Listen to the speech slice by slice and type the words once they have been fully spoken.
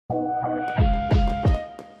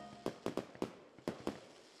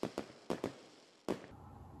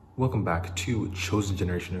Welcome back to Chosen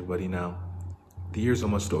Generation, everybody. Now, the year's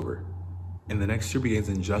almost over, and the next year begins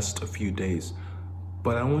in just a few days.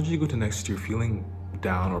 But I don't want you to go to next year feeling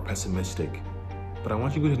down or pessimistic, but I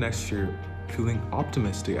want you to go to next year feeling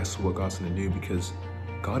optimistic as to what God's going to do, because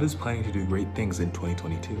God is planning to do great things in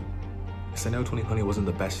 2022. Yes, I know 2020 wasn't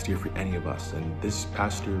the best year for any of us, and this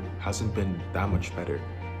past year hasn't been that much better,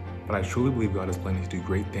 but I truly believe God is planning to do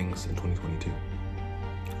great things in 2022.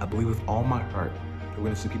 I believe with all my heart that we're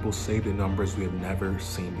going to see people saved in numbers we have never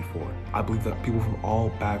seen before. I believe that people from all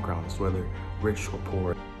backgrounds, whether rich or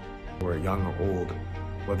poor, or young or old,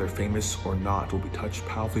 whether famous or not, will be touched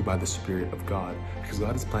powerfully by the Spirit of God, because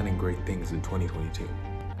God is planning great things in 2022.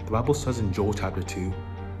 The Bible says in Joel chapter 2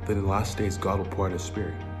 that in the last days God will pour out His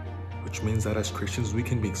Spirit, which means that as Christians we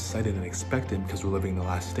can be excited and expectant because we're living in the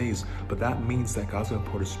last days, but that means that God's going to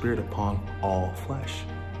pour His Spirit upon all flesh.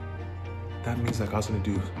 That means that God's going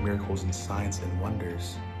to do miracles and signs and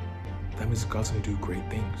wonders. That means that God's going to do great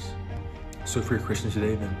things. So if you're a Christian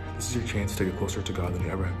today, then this is your chance to get closer to God than you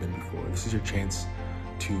ever have been before. This is your chance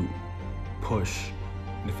to push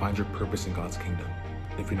and to find your purpose in God's kingdom.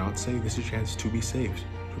 If you're not saved, this is your chance to be saved,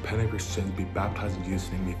 to repent of your sins, be baptized in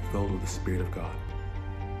Jesus' name, be filled with the Spirit of God.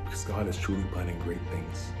 Because God is truly planning great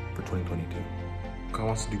things for 2022. God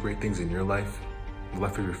wants to do great things in your life, the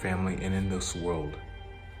life of your family, and in this world.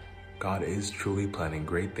 God is truly planning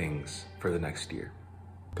great things for the next year.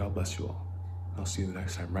 God bless you all. I'll see you the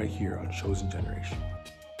next time right here on Chosen Generation.